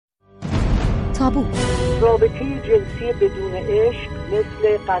تابو. رابطه جنسی بدون عشق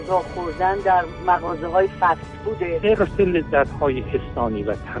مثل غذا خوردن در مغازه‌های فست فوده. غیر از لذت‌های حسانی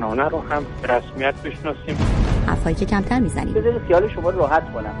و تنانه رو هم رسمیت بشناسیم. حرفایی که کمتر میزنیم. بذارید خیال شما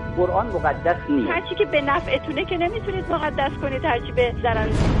راحت کنم. قرآن مقدس نیست. هرچی که به نفعتونه که نمیتونید مقدس کنید، هرچی به ضرر.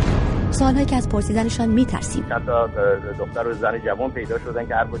 سوالایی که از پرسیدنشان میترسیم. حتی دختر و زن جوان پیدا شدن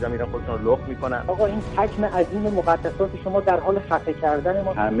که هر کجا میرن خودشون رو لخت میکنن. آقا این حجم عظیم مقدسات شما در حال خفه کردن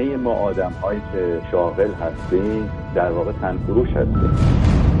ما. همه ما آدم‌هایی که شاغل هستیم در واقع تنفروش هستیم.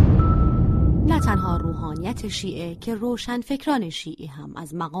 نه تنها روحانیت شیعه که روشنفکران شیعی هم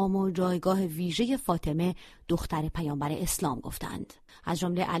از مقام و جایگاه ویژه فاطمه دختر پیامبر اسلام گفتند، از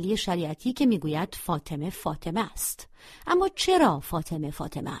جمله علی شریعتی که میگوید فاطمه فاطمه است. اما چرا فاطمه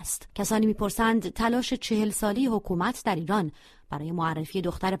فاطمه است؟ کسانی میپرسند تلاش 40 سالی حکومت در ایران برای معرفی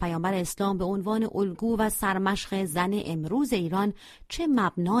دختر پیامبر اسلام به عنوان الگو و سرمشق زن امروز ایران چه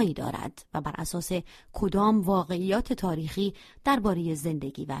مبنایی دارد و بر اساس کدام واقعیات تاریخی درباره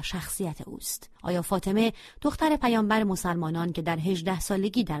زندگی و شخصیت اوست؟ آیا فاطمه دختر پیامبر مسلمانان که در 18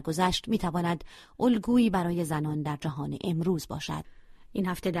 سالگی درگذشت میتواند الگویی برای زنان در جهان امروز باشد؟ این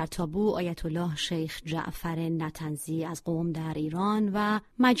هفته در تابو آیت الله شیخ جعفر نطنزی از قم در ایران و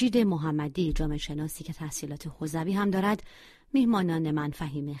مجید محمدی جامعه شناسی که تحصیلات حوزوی هم دارد میهمانان من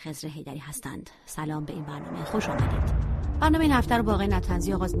فهیم خضر حیدری هستند. سلام به این برنامه، خوش آمدید. برنامه این هفته رو با آقای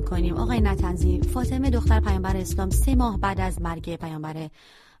نطنزی آغاز می‌کنیم. آقای نطنزی، فاطمه دختر پیامبر اسلام 3 ماه بعد از مرگ پیامبر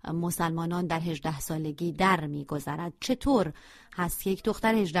مسلمانان در 18 سالگی در می‌گذرد. چطور هست که یک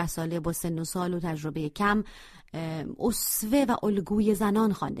دختر 18 ساله با سن و سال و تجربه کم اسوه و الگوی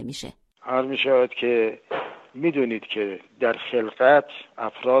زنان خوانده میشه؟ هر میشود که میدونید که در خلقت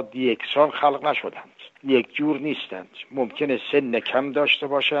افراد یکسان خلق نشدند، یک جور نیستند. ممکنه سن کم داشته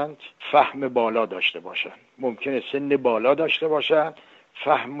باشند، فهم بالا داشته باشند، ممکنه سن بالا داشته باشند،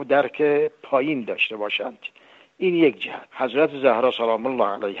 فهم و درک پایین داشته باشند. این یک جهت. حضرت زهرا سلام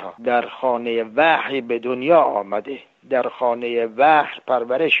الله علیها در خانه وحی به دنیا آمده، در خانه وحی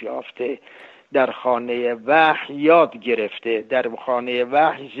پرورش یافته، در خانه وحی یاد گرفته، در خانه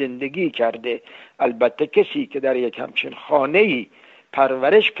وحی زندگی کرده. البته کسی که در یک همچین خانه‌ای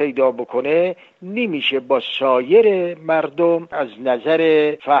پرورش پیدا بکنه نمیشه با سایر مردم از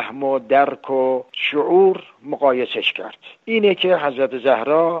نظر فهم و درک و شعور مقایسش کرد. اینه که حضرت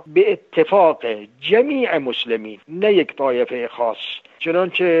زهرا به اتفاق جمیع مسلمین، نه یک طایفه خاص،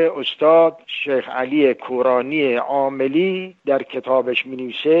 چنانچه استاد شیخ علی کورانی عاملی در کتابش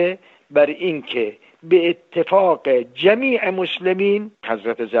می‌نویسه بر این که به اتفاق جمیع مسلمین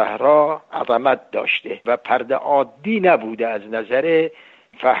حضرت زهرا عظمت داشته و پرده عادی نبوده از نظر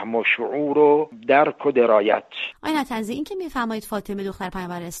فهم و شعور و درک و درایت. آقای نطنزی، این که میفرمایید فاطمه دختر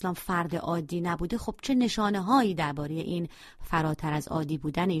پیامبر اسلام فرد عادی نبوده، خب چه نشانه‌هایی درباره این فراتر از عادی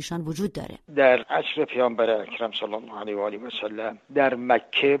بودن ایشان وجود داره؟ در عصر پیامبر اکرم صلی الله علیه و آله و سلم در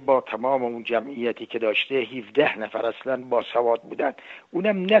مکه با تمام اون جمعیتی که داشته 17 نفر اصلا با سواد بودن.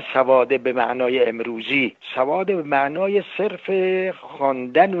 اونم نه سواد به معنای امروزی، سواد به معنای صرف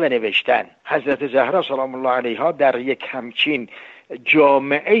خواندن و نوشتن. حضرت زهرا سلام الله علیها در یک همچین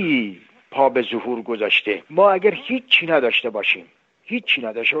جامعه‌ای پا به ظهور گذاشته. ما اگر هیچی نداشته باشیم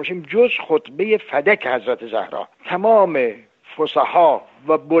جز خطبه فدک حضرت زهرا، تمام فصحا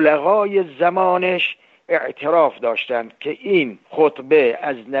و بلغای زمانش اعتراف داشتند که این خطبه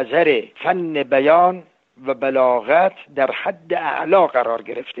از نظر فن بیان و بلاغت در حد اعلا قرار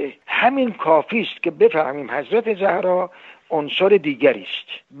گرفته. همین کافی است که بفهمیم حضرت زهرا عنصر دیگری است.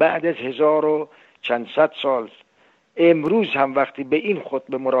 بعد از 1000 و چند صد سال امروز هم وقتی به این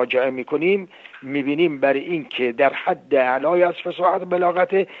خطبه مراجعه میکنیم میبینیم برای این که در حد اعلای از فصاحت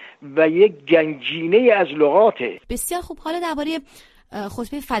بلاغت و یک گنجینه از لغاته. بسیار خوب. حالا درباره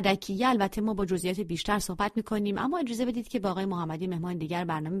خطبه فدکیه البته ما با جزئیات بیشتر صحبت میکنیم، اما اجازه بدید که با آقای محمدی مهمان دیگر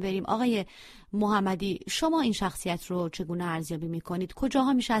برنامه بریم. آقای محمدی، شما این شخصیت رو چگونه ارزیابی میکنید؟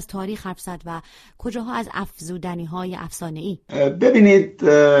 کجاها میشه از تاریخ حرف زد و کجاها از افزودنی‌های افسانه‌ای؟ ببینید،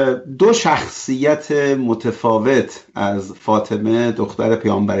 2 شخصیت متفاوت از فاطمه دختر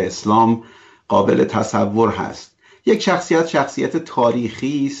پیامبر اسلام قابل تصور هست. یک شخصیت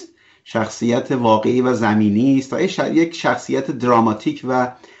تاریخی است، شخصیت واقعی و زمینی است و یک شخصیت دراماتیک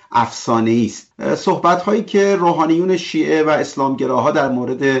و افسانه‌ای است. صحبت‌هایی که روحانیون شیعه و اسلامگراها در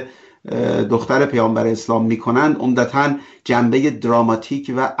مورد دختر پیامبر اسلام می‌کنند عمدتاً جنبه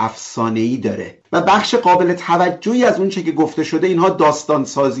دراماتیک و افسانه‌ای داره و بخش قابل توجهی از اون چه که گفته شده اینها داستان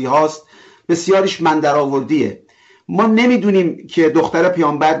سازی هاست، بسیاریش مندرآوردیه. ما نمیدونیم که دختر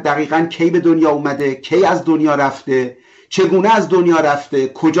پیامبر دقیقاً کی به دنیا اومده، کی از دنیا رفته، چگونه از دنیا رفته،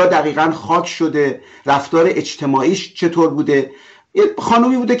 کجا دقیقاً خاک شده، رفتار اجتماعیش چطور بوده یه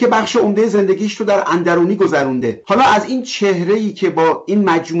خانومی بوده که بخش عمده زندگیش رو در اندرونی گذرونده. حالا از این چهره‌ای که با این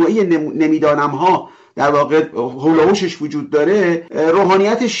مجموعه نمیدانم‌ها در واقع حول و حوشش وجود داره،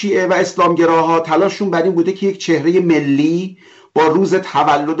 روحانیت شیعه و اسلامگراها تلاششون بر این بوده که یک چهره ملی با روز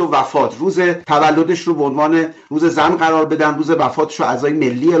تولد و وفات، روز تولدش رو به عنوان روز زن قرار بدن، روز وفاتش رو عزای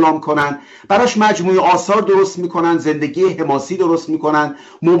ملی اعلام کنن، براش مجموعه آثار درست میکنن، زندگی حماسی درست میکنن،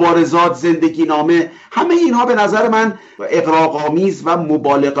 مبارزات، زندگی نامه، همه اینها به نظر من اغراق‌آمیز و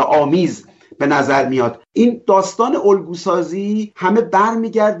مبالغه آمیز به نظر میاد. این داستان الگوسازی همه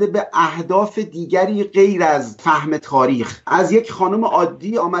برمیگرده به اهداف دیگری غیر از فهم تاریخ. از یک خانم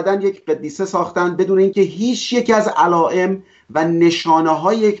عادی آمدن یک قدیسه ساختن بدون اینکه هیچ یک از علائم و نشانه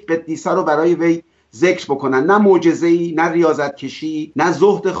های یک قدیسه رو برای وی ذکر بکنن، نه معجزه‌ای، نه ریاضت کشی، نه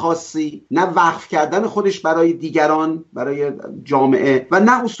زهد خاصی، نه وقف کردن خودش برای دیگران، برای جامعه، و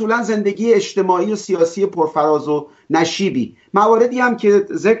نه اصولا زندگی اجتماعی و سیاسی پرفراز و نشیبی. مواردی هم که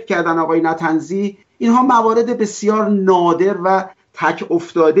ذکر کردن آقای نطنزی، اینها موارد بسیار نادر و تک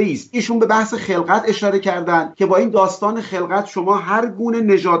افتاده است. ایشون به بحث خلقت اشاره کردن که با این داستان خلقت شما هر گونه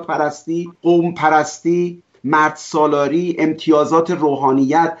نژاد پرستی، قوم پرستی، مرد سالاری، امتیازات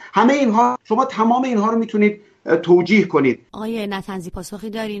روحانیت، همه اینها شما تمام اینها رو میتونید توجیه کنید. آقای نطنزی پاسخی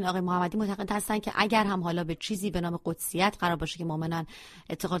دارین؟ آقای محمدی معتقد هستن که اگر هم حالا به چیزی به نام قدسیت قرار باشه که مؤمنان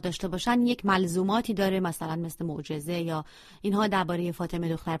اعتقاد داشته باشن، یک ملزوماتی داره، مثلا مثل معجزه یا اینها. درباره فاطمه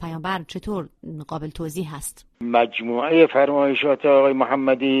دختر پیامبر چطور قابل توضیح هست؟ مجموعه فرمایشات آقای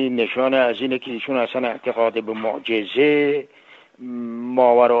محمدی نشانه از اینه که ایشون اصلا اعتقاد به معجزه،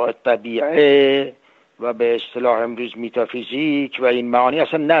 ماوراء الطبیعه و به اصطلاح امروز متافیزیک و این معانی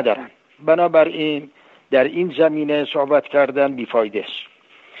اصلا ندارن. بنابراین در این زمینه صحبت کردن بیفایده است.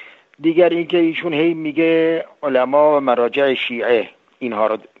 دیگر اینکه ایشون هی میگه علما و مراجع شیعه اینها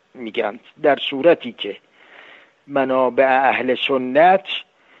رو میگن، در صورتی که منابع اهل سنت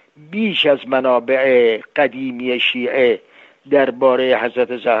بیش از منابع قدیمی شیعه درباره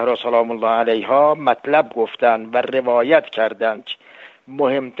حضرت زهرا سلام الله علیها مطلب گفتن و روایت کردند.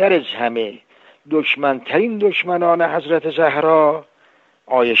 مهمتر از همه دشمنترین دشمنان حضرت زهرا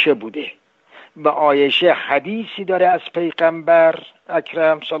عایشه بوده و عایشه حدیثی داره از پیغمبر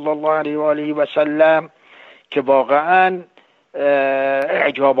اکرم صلی الله علیه و آله و سلم که واقعا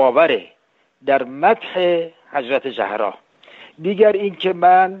اعجاب آوره در مدح حضرت زهرا. دیگر این که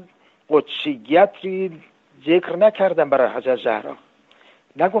من قدسیت ذکر نکردم برای حضرت زهرا،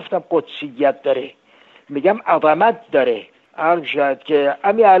 نگفتم قدسیت داره، میگم عظمت داره. عرض شد که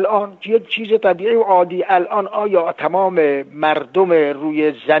امی الان یک چیز طبیعی و عادی، الان آیا تمام مردم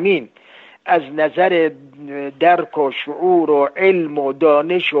روی زمین از نظر درک و شعور و علم و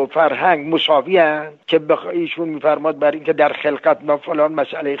دانش و فرهنگ مساوی هستند؟ که ایشون میفرماد بر این که در خلقت نه فلان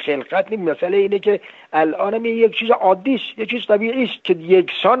مسئله خلقت نیست، مسئله اینه که الان یک چیز عادی است، یک چیز طبیعی است که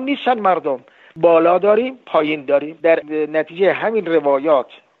یکسان نیستن مردم، بالا داریم پایین داریم. در نتیجه همین روایات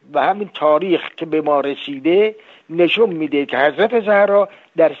و همین تاریخ که به ما رسیده نشون میده که حضرت زهرا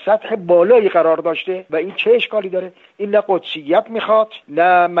در سطح بالایی قرار داشته و این چه اشکالی داره؟ این نه قدسیت میخواد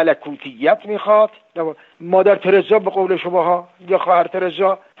نه ملکوتیت میخواد. مادر ترزا به قول شماها یا خواهر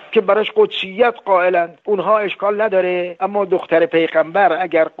ترزا که براش قدسیت قائلن، اونها اشکال نداره. اما دختر پیغمبر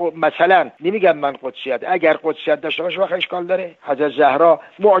اگر مثلا نمیگم من قدسیت، اگر قدسیت داشته باشه وقت اشکال داره. حضرت زهرا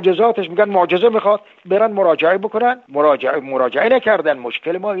معجزاتش میگن معجزه میخواد، برن مراجعه بکنن، مراجعه نکردن.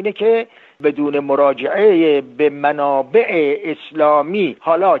 مشکل ما اینه که بدون مراجعه به منابع اسلامی،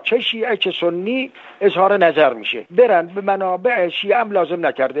 حالا چه شیعه چه سنی، اظهار نظر میشه. برن به منابع شیعه هم لازم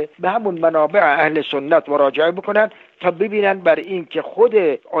نکرده، به همون منابع اهل سنت مراجعه بکنن تا ببینن بر این که خود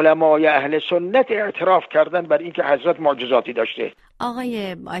علمای اهل سنت اعتراف کردن بر این که حضرت معجزاتی داشته.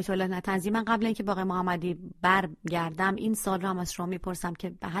 آقای آیت الله نطنزی، من قبل اینکه با آقای محمدی برگردم این سوال رو هم از شما میپرسم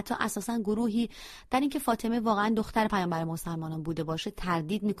که حتی اساسا گروهی در اینکه فاطمه واقعا دختر پیامبر مسلمانان بوده باشه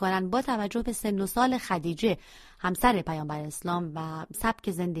تردید میکنن با توجه به سن و سال خدیجه همسر پیامبر اسلام و سبک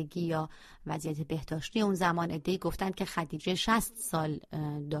زندگی یا وضعیت بهداشتی اون زمان. عده‌ای گفتن که خدیجه 60 سال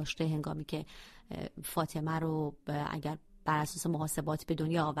داشته هنگامی که فاطمه رو اگر بر اساس محاسبات به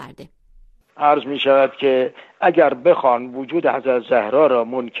دنیا آورده. عرض می شود که اگر بخوان وجود حضرت زهرا را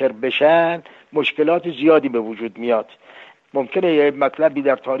منکر بشن مشکلات زیادی به وجود میاد. ممکنه یه مطلبی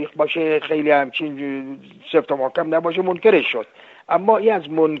در تاریخ باشه خیلی همچین سفت و محکم نباشه منکرش شد، اما این از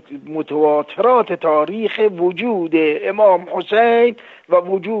متواترات تاریخ وجود امام حسین و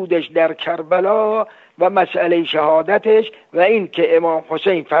وجودش در کربلا و مسئله شهادتش و این که امام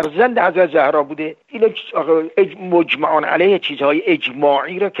حسین فرزند حضرت زهرا بوده، این مجمعان علیه چیزهای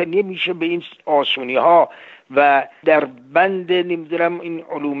اجماعی را که نمیشه به این آسونی ها و در بند نمیدونم این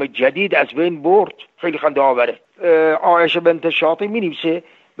علوم جدید از بین برد. خیلی خنده آوره. عایشه بنت شاطی می‌نویسه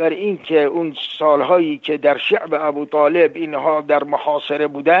برای اینکه اون سالهایی که در شعب ابو طالب اینها در محاصره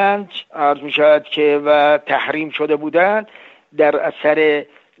بودند، عرض می‌شود که و تحریم شده بودند، در اثر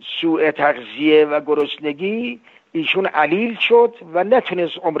سوء تغذیه و گرسنگی ایشون علیل شد و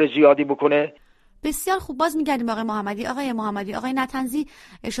نتونست عمر زیادی بکنه. بسیار خوب. باز میگردیم آقای محمدی. آقای نطنزی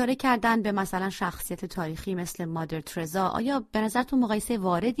اشاره کردن به مثلا شخصیت تاریخی مثل مادر ترزا. آیا به نظرتون مقایسه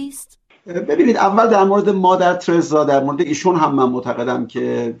واردی است؟ ببینید، اول در مورد مادر ترزا، در مورد ایشون هم من معتقدم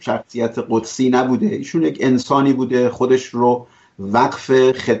که شخصیت قدسی نبوده. ایشون یک انسانی بوده، خودش رو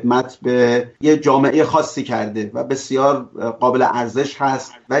وقف خدمت به یه جامعه خاصی کرده و بسیار قابل ارزش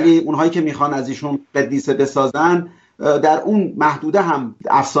هست، ولی اونهایی که میخوان از ایشون قدیسه بسازن در اون محدوده هم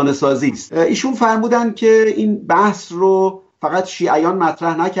افسانه سازی است. ایشون فرمودن که این بحث رو فقط شیعیان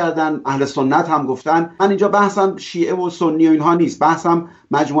مطرح نکردن، اهل سنت هم گفتن. من اینجا بحثم شیعه و سنی و اینها نیست، بحثم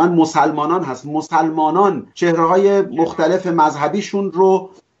مجموعاً مسلمانان هست. مسلمانان چهره‌های مختلف مذهبیشون رو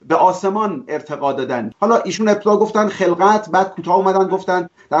به آسمان ارتقا دادن. حالا ایشون ابتدا گفتن خلقت، بعد کوتاه اومدن گفتن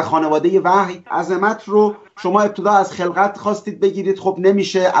در خانواده وحی. عظمت رو شما ابتدا از خلقت خواستید بگیرید، خب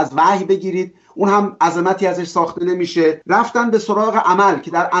نمیشه، از وحی بگیرید، اون هم عظمتی ازش ساخته نمیشه. رفتن به سراغ عمل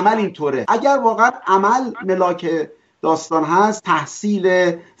که در عمل اینطوره. اگر واقعا عمل ملاک داستان هست،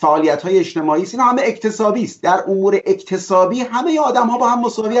 تحصیل، فعالیت‌های اجتماعی است، اینا همه اکتسابی است. در امور اکتسابی همه آدم‌ها با هم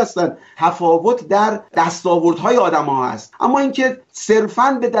مساوی هستند. تفاوت در دستاوردهای آدم‌ها هست. اما اینکه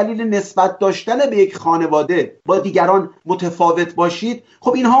صرفاً به دلیل نسبت داشتن به یک خانواده با دیگران متفاوت باشید،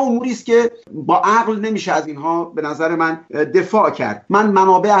 خب اینها اموری است که با عقل نمیشه از اینها به نظر من دفاع کرد. من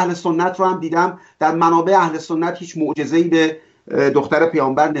منابع اهل سنت رو هم دیدم. در منابع اهل سنت هیچ معجزه‌ای به دختر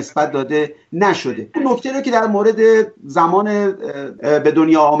پیامبر نسبت داده نشده. اون نکته رو که در مورد زمان به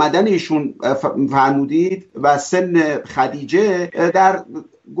دنیا آمدن ایشون فرمودید و سن خدیجه، در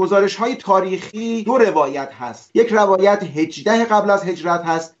گزارش‌های تاریخی دو روایت هست. یک روایت 18 قبل از هجرت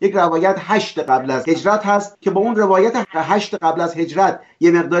هست، یک روایت 8 قبل از هجرت هست که با اون روایت 8 قبل از هجرت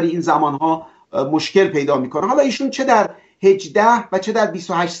یه مقداری این زمانها مشکل پیدا میکنه. حالا ایشون چه در 18 و چه در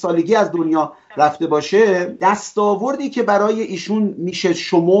 28 سالگی از دنیا رفته باشه، دستاوردی که برای ایشون میشه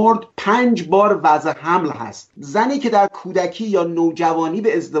شمرد 5 بار وضع حمل هست. زنی که در کودکی یا نوجوانی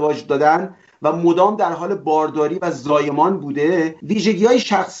به ازدواج دادن و مدام در حال بارداری و زایمان بوده، ویژگی‌های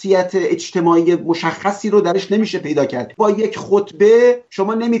شخصیت اجتماعی مشخصی رو درش نمیشه پیدا کرد. با یک خطبه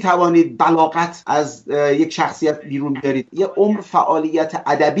شما نمیتوانید بلاغت از یک شخصیت بیرون بیارید. یه عمر فعالیت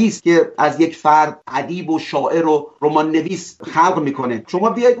ادبی است که از یک فرد ادیب و شاعر و رمان نویس خلق میکنه. شما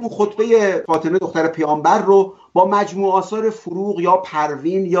بیاید اون خطبه فاطمه دختر پیامبر رو با مجموع آثار فروغ یا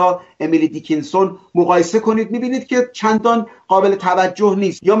پروین یا امیلی دیکینسون مقایسه کنید، میبینید که چندان قابل توجه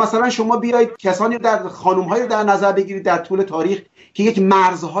نیست. یا مثلا شما بیایید کسانی در خانم‌هایی رو در نظر بگیرید در طول تاریخ که یک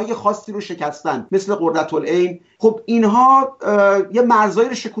مرزهای خاصی رو شکستن، مثل قرةالعین. خب اینها یه مرزهایی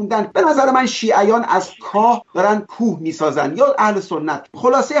رو شکوندن. به نظر من شیعیان از کاه دارن کوه میسازن یا اهل سنت.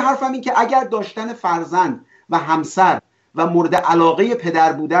 خلاصه حرفم این که اگر داشتن فرزند و همسر و مورد علاقه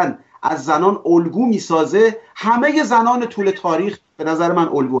پدر بودن از زنان الگو میسازه، همه زنان طول تاریخ به نظر من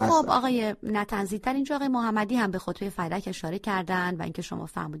الگو هستن. خب آقای نطنزی، در اینجا آقای محمدی هم به خطبه فدک اشاره کردن و اینکه شما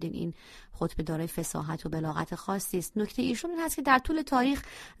فهمیدین این خطبه دارای فصاحت و بلاغت خاصی است. نکته ایشون این هست که در طول تاریخ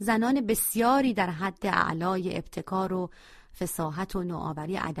زنان بسیاری در حد اعلای ابتکار و فصاحت و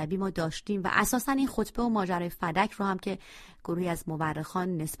نوآوری ادبی ما داشتیم و اساسا این خطبه و ماجرای فدک رو هم که گروهی از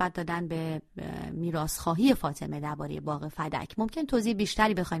مورخان نسبت دادن به میراث‌خواهی فاطمه درباره باغ فدک. ممکن توضیح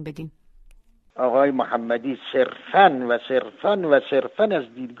بیشتری بخواید بدین؟ آقای محمدی صرفاً از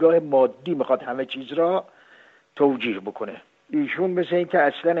دیدگاه مادی میخواد همه چیز را توجیه بکنه. ایشون مثل این که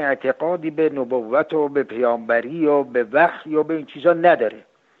اصلا اعتقادی به نبوت و به پیامبری و به وحی و به این چیزا نداره.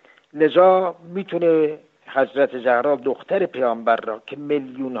 لذا میتونه حضرت زهرا دختر پیامبر را که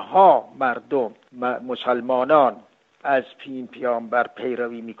میلیون‌ها مردم مسلمانان از پیامبر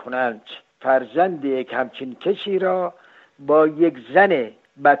پیروی میکنند، فرزند یک همچین کسی را با یک زن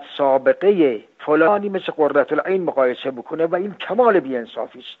بد سابقه فلانی مثل قرةالعین مقایسه بکنه و این کمال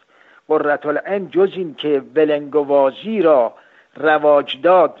بی‌انصافی است. قرةالعین جز این که ولنگوازی را رواج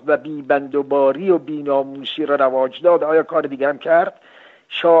داد و بی‌بندوباری و بی‌ناموسی را رواج داد، آیا کار دیگه هم کرد؟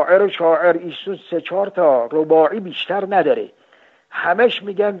 شاعر ایشون 3-4 تا رباعی بیشتر نداره. همش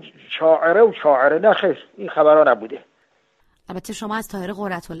میگن شاعره نخیر، این خبرها نبوده. البته شما از طاهره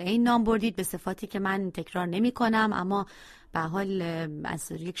قرةالعین نام بردید به صفاتی که من تکرار نمی کنم، اما به حال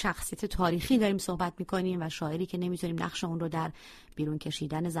از یک شخصیت تاریخی داریم صحبت میکنیم و شاعری که نمیتونیم نقش اون رو در بیرون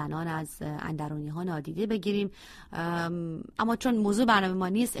کشیدن زنان از اندرونی ها نادیده بگیریم. اما چون موضوع برنامه ما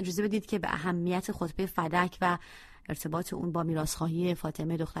نیست، اجازه بدید که به اهمیت خطبه فدک و ارتباط اون با میراث‌خواهی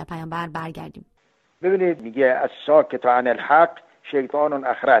فاطمه دختر پیامبر برگردیم. ببینید میگه از ساکت عن الحق شیطان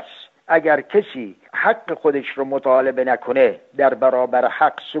اخرس. اگر کسی حق خودش رو مطالبه نکنه، در برابر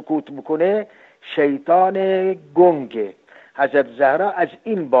حق سکوت بکنه، شیطان گنگه. حضرت زهرا از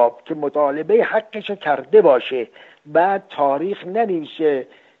این باب که مطالبه حقش کرده باشه، بعد تاریخ ننویسه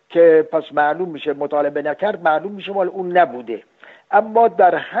که پس معلوم میشه مطالبه نکرد، معلوم میشه مال اون نبوده. اما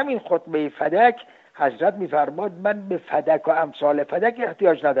در همین خطبه فدک حضرت میفرماد من به فدک و امثال فدک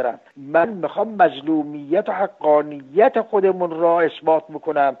احتیاج ندارم، من میخوام مظلومیت و حقانیت خودمون را اثبات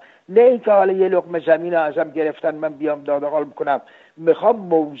بکنم، نه اینکه حالا یه لقمه زمین ازم گرفتن من بیام دادغال بکنم. میخوام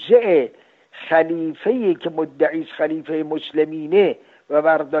موضع خلیفه‌ای که مدعی خلیفه مسلمینه و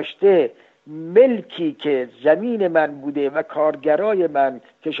برداشته ملکی که زمین من بوده و کارگرای من،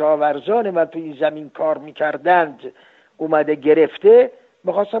 کشاورزان من تو این زمین کار میکردند، اومده گرفته.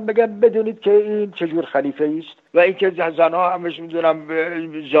 میخواستم بگم بدونید که این چجور خلیفه است و اینکه زنها همش میدونم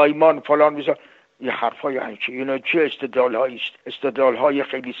زایمان فلان میشه، یه حرفای همچین اینا چه استدلال‌هایی است، استدلال‌های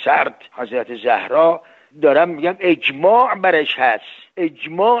خیلی سرد. حضرت زهرا دارم میگم اجماع برش هست،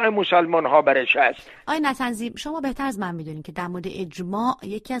 اجماع مسلمان ها برش هست. آقای نطنزی، شما بهتر از من میدونید که در مورد اجماع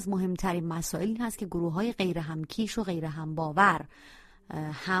یکی از مهمترین مسائل هست که گروه‌های غیر همکیش و غیر همباور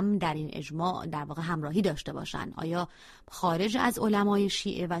هم در این اجماع در واقع همراهی داشته باشن. آیا خارج از علمای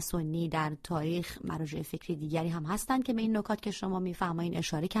شیعه و سنی در تاریخ مراجع فکری دیگری هم هستند که به این نکات که شما میفرمایید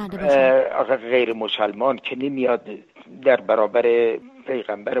اشاره کرده باشن؟ آخه غیر مسلمان که نمیاد در برابر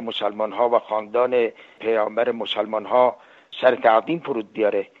پیغمبر مسلمان ها و خاندان پیامبر مسلمان ها سر تعظیم فرود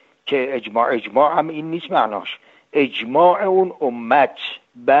بیاره که اجماع هم این نیست معناش. اجماع اون امت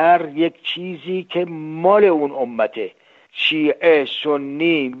بر یک چیزی که مال اون امته، شیعه،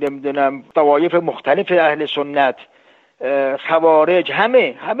 سنی، نمیدونم طوایف مختلف اهل سنت، خوارج،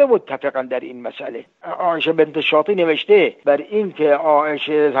 همه متفقن در این مسئله. عایشه بنت شاطی نوشته بر این که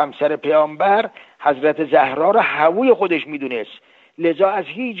عایشه همسر پیامبر حضرت زهرا را حوی خودش میدونست، لذا از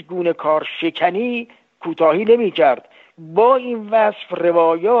هیچ گونه کار شکنی کوتاهی نمی کرد. با این وصف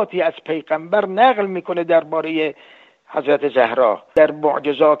روایاتی از پیغمبر نقل میکنه درباره حضرت زهرا، در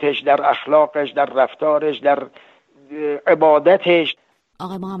معجزاتش، در اخلاقش، در رفتارش، در عبادتش.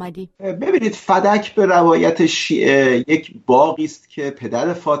 آقای محمدی، ببینید فدک به روایت شیعه یک باغی است که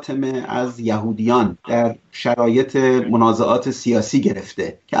پدر فاطمه از یهودیان در شرایط منازعات سیاسی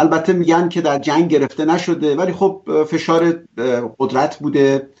گرفته، که البته میگن که در جنگ گرفته نشده، ولی خب فشار قدرت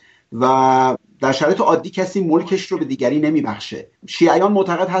بوده و در شرایط عادی کسی ملکش رو به دیگری نمیبخشه. شیعیان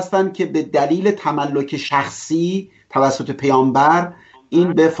معتقد هستند که به دلیل تملک شخصی توسط پیامبر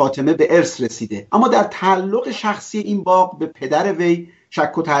این به فاطمه به ارث رسیده، اما در تعلق شخصی این باغ به پدر وی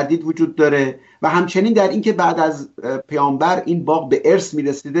شک و تردید وجود داره و همچنین در اینکه بعد از پیامبر این باغ به ارث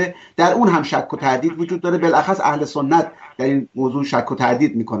میرسیده در اون هم شک و تردید وجود داره. بالاخص اهل سنت در این موضوع شک و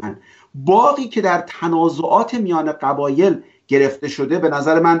تردید میکنن. باغی که در تنازعات میان قبایل گرفته شده به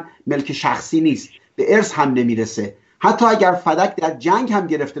نظر من ملک شخصی نیست، به ارث هم نمیرسه. حتی اگر فدک در جنگ هم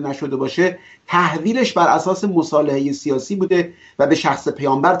گرفته نشده باشه، تحویلش بر اساس مصالحه سیاسی بوده و به شخص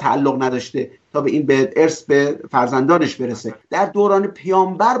پیامبر تعلق نداشته تا به این به ارث به فرزندانش برسه. در دوران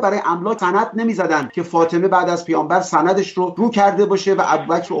پیامبر برای املاک سند نمیزدن که فاطمه بعد از پیامبر سندش رو کرده باشه و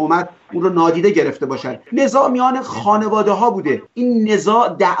ابوبکر و عمر اون رو نادیده گرفته باشن. نزاع میان خانواده ها بوده. این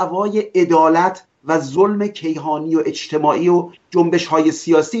نزاع دعوای عدالت و ظلم کیهانی و اجتماعی و جنبش های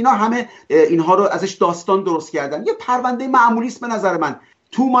سیاسی، اینا همه اینها رو ازش داستان درست کردن. یه پرونده معمولی است به نظر من.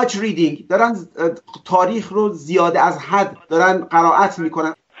 too much reading، دارن تاریخ رو زیاده از حد دارن قرائت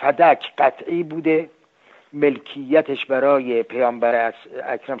میکنن. فدک قطعی بوده، ملکیتش برای پیامبر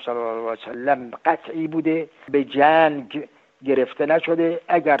اکرم صلی الله علیه و سلم قطعی بوده، به جنگ گرفته نشده.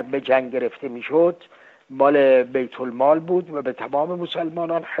 اگر به جنگ گرفته میشد مال بیت المال بود و به تمام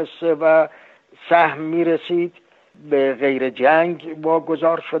مسلمانان حصه و سهم میرسید. به غیر جنگ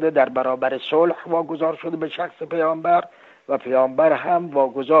واگذار شده، در برابر صلح واگذار شده به شخص پیامبر و پیامبر هم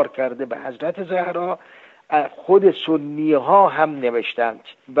واگذار کرده به حضرت زهرا. خود سنی ها هم نوشتند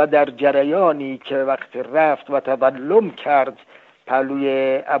و در جریانی که وقت رفت و تظلم کرد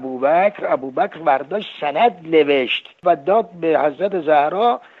پهلوی ابوبکر برداشت سند نوشت و داد به حضرت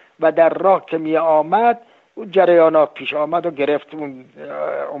زهرا و در راه که می آمد جریانات پیش آمد و گرفت،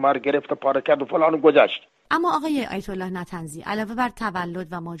 عمر گرفت و پاره کرد و فلان گذشت. اما آقای آیت الله نطنزی، علاوه بر تولد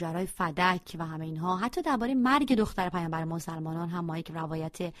و ماجرای فدک و همه اینها، حتی درباره مرگ دختر پیامبر مسلمانان هم ما یک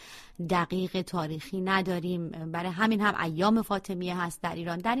روایت دقیق تاریخی نداریم. برای همین هم ایام فاطمیه هست در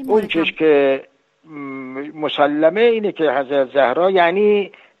ایران. در این اون چیز که مسلمه اینه که حضرت زهرا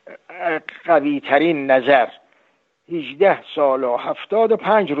یعنی قوی ترین نظر 18 سال و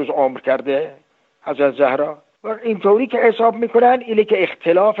 75 روز عمر کرده حضرت زهرا و اینطوری که حساب میکنن اینه که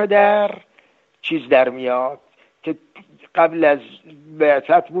اختلاف در چیز در میاد که قبل از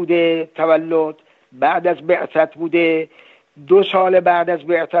بعثت بوده تولد، بعد از بعثت بوده، 2 سال بعد از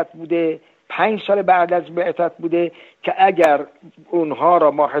بعثت بوده، 5 سال بعد از بعثت بوده، که اگر اونها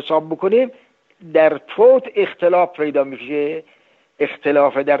را ما حساب بکنیم در فوت اختلاف پیدا میشه.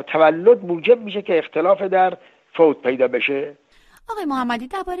 اختلاف در تولد موجب میشه که اختلاف در فوت پیدا بشه. آقای محمدی،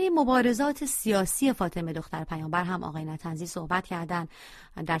 درباره مبارزات سیاسی فاطمه دختر پیامبر هم آقای نطنزی صحبت کردن.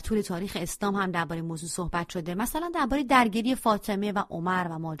 در طول تاریخ اسلام هم درباره موضوع صحبت شده، مثلا درباره درگیری فاطمه و عمر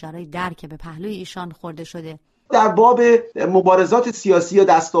و ماجرای در که به پهلوی ایشان خورده شده. در باب مبارزات سیاسی یا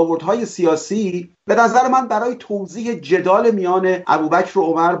دستاوردهای سیاسی، به نظر من برای توضیح جدال میان ابوبکر و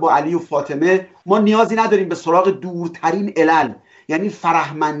عمر با علی و فاطمه ما نیازی نداریم به سراغ دورترین علل، یعنی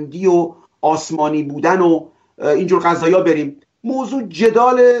فرهمندی و آسمانی بودن و اینجور قضایا بریم. موضوع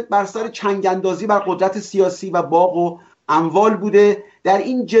جدال بر سر چنگ اندازی بر قدرت سیاسی و باغ و اموال بوده. در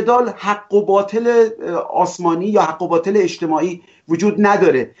این جدال حق و باطل آسمانی یا حق و باطل اجتماعی وجود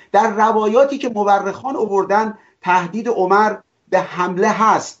نداره. در روایاتی که مورخان آوردن تهدید عمر به حمله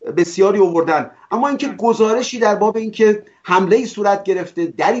هست، بسیاری آوردن، اما اینکه گزارشی در باب اینکه حمله‌ای صورت گرفته،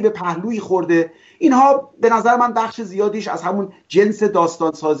 دری به پهلوی خورده، اینها به نظر من بخش زیادیش از همون جنس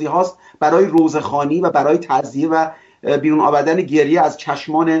داستانسازی هاست برای روزخوانی و برای تعزیه و بیرون آوردن گریه از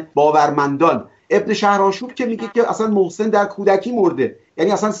چشمان باورمندان. ابن شهرآشوب که میگه که اصلا محسن در کودکی مرده،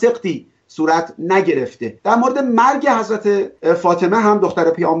 یعنی اصلا سقطی صورت نگرفته. در مورد مرگ حضرت فاطمه هم دختر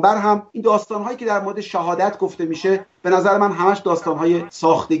پیامبر هم این داستانهایی که در مورد شهادت گفته میشه به نظر من همش داستانهای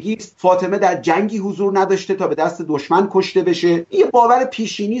ساختگی است. فاطمه در جنگی حضور نداشته تا به دست دشمن کشته بشه. این باور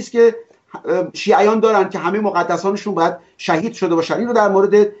پیشینی است که شیعیان دارن که همه مقدسانشون باید شهید شده باشن. این رو در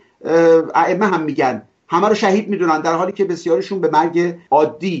مورد ائمه هم میگن، همه رو شهید میدونن، در حالی که بسیارشون به مرگ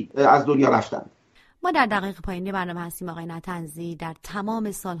عادی از دنیا رفتن. ما در دقایق پایانی برنامه هستیم آقای نطنزی. در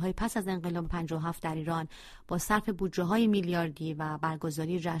تمام سالهای پس از انقلاب 57 در ایران با صرف بودجه‌های میلیاردی و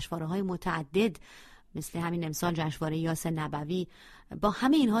برگزاری جشنواره‌های متعدد مثل همین امسال جشنواره یاس نبوی، با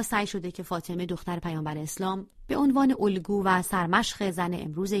همه اینها سعی شده که فاطمه دختر پیامبر اسلام به عنوان الگو و سرمشق زن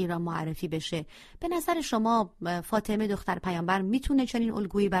امروز ایران معرفی بشه. به نظر شما فاطمه دختر پیامبر میتونه چنین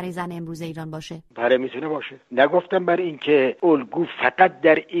الگویی برای زن امروز ایران باشه؟ بله میتونه باشه. نگفتم برای اینکه الگو فقط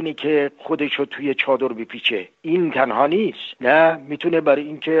در اینه که خودشو توی چادر بپیچه، این تنها نیست. نه، میتونه برای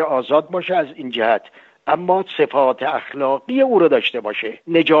اینکه آزاد باشه از این جهت، اما صفات اخلاقی او رو داشته باشه،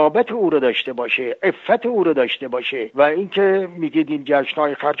 نجابت او رو داشته باشه، عفت او رو داشته باشه. و اینکه میگید این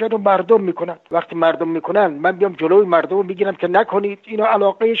جشن‌های خرجه رو مردم میکنن، وقتی مردم میکنن من بیام جلوی مردم رو میگیرم که نکنید، اینا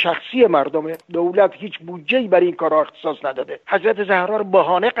علاقه شخصی مردمه، دولت هیچ بودجه‌ای برای این کارا اختصاص نداده. حضرت زهرا رو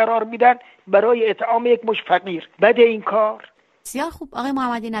بهانه قرار میدن برای اطعام یک مشت فقیر. بده این کار. بسیار خوب. آقای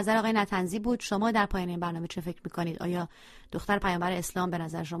محمدی، نظر آقای نطنزی بود. شما در پایان این برنامه چه فکر میکنید؟ آیا دختر پیامبر اسلام به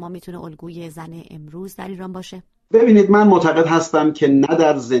نظر شما میتونه الگوی زن امروز در ایران باشه؟ ببینید، من معتقد هستم که نه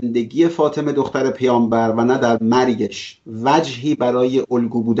در زندگی فاطمه دختر پیامبر و نه در مرگش وجهی برای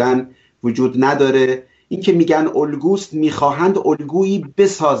الگو بودن وجود نداره. این که میگن الگوست، میخواهند الگویی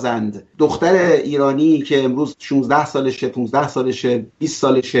بسازند. دختر ایرانی که امروز 16 سالشه، 15 سالشه، 20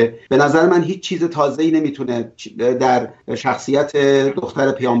 سالشه، به نظر من هیچ چیز تازه‌ای نمیتونه در شخصیت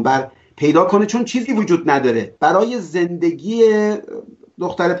دختر پیامبر پیدا کنه، چون چیزی وجود نداره. برای زندگی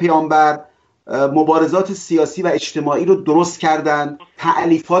دختر پیامبر مبارزات سیاسی و اجتماعی رو درست کردن،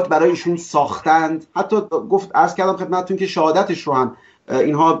 تألیفات برایشون ساختند، حتی عرض کردم خدمتتون که شهادتش رو هم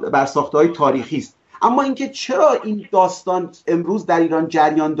اینها برساخته‌های تاریخی است. اما اینکه چرا این داستان امروز در ایران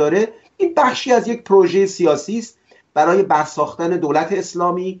جریان داره، این بخشی از یک پروژه سیاسی است برای برساختن دولت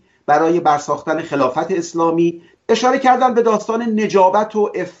اسلامی، برای برساختن خلافت اسلامی. اشاره کردن به داستان نجابت و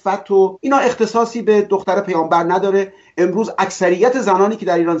عفت و اینا اختصاصی به دختر پیامبر نداره. امروز اکثریت زنانی که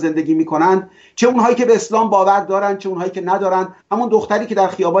در ایران زندگی میکنن، چه اونهایی که به اسلام باور دارن چه اونهایی که ندارن، همون دختری که در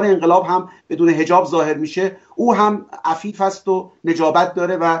خیابان انقلاب هم بدون حجاب ظاهر میشه، او هم عفیف است و نجابت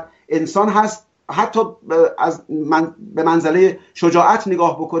داره و انسان هست. حتی به منزله شجاعت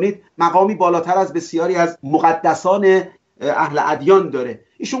نگاه بکنید، مقامی بالاتر از بسیاری از مقدسان اهل ادیان داره.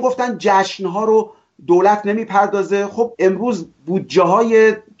 ایشون گفتن جشنها رو دولت نمیپردازه. خب امروز بودجه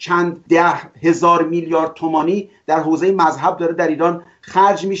های چند 10,000 میلیارد تومانی در حوزه مذهب داره در ایران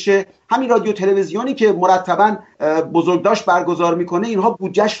خرج میشه. همین رادیو تلویزیونی که مرتباً بزرگداشت برگزار میکنه، اینها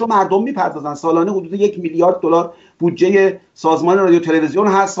بودجهش رو مردم میپردازن. سالانه حدود 1 میلیارد دلار بودجه سازمان رادیو تلویزیون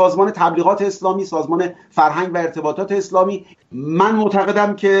هست، سازمان تبلیغات اسلامی، سازمان فرهنگ و ارتباطات اسلامی. من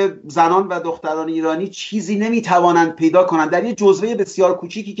معتقدم که زنان و دختران ایرانی چیزی نمیتوانند پیدا کنند در یه جزوه بسیار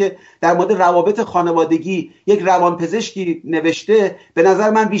کوچیکی که در مورد روابط خانوادگی یک روانپزشکی نوشته. به نظر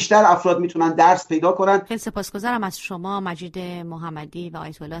من بیشتر افراد میتونن درس پیدا کنند. خیلی سپاسگزارم از شما مجید محمدی. محمدی و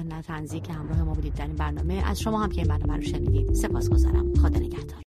آیت الله نطنزی که همراه ما بودید در این برنامه. از شما هم که این برنامه رو شنیدید سپاسگزارم. خدا نگهدار.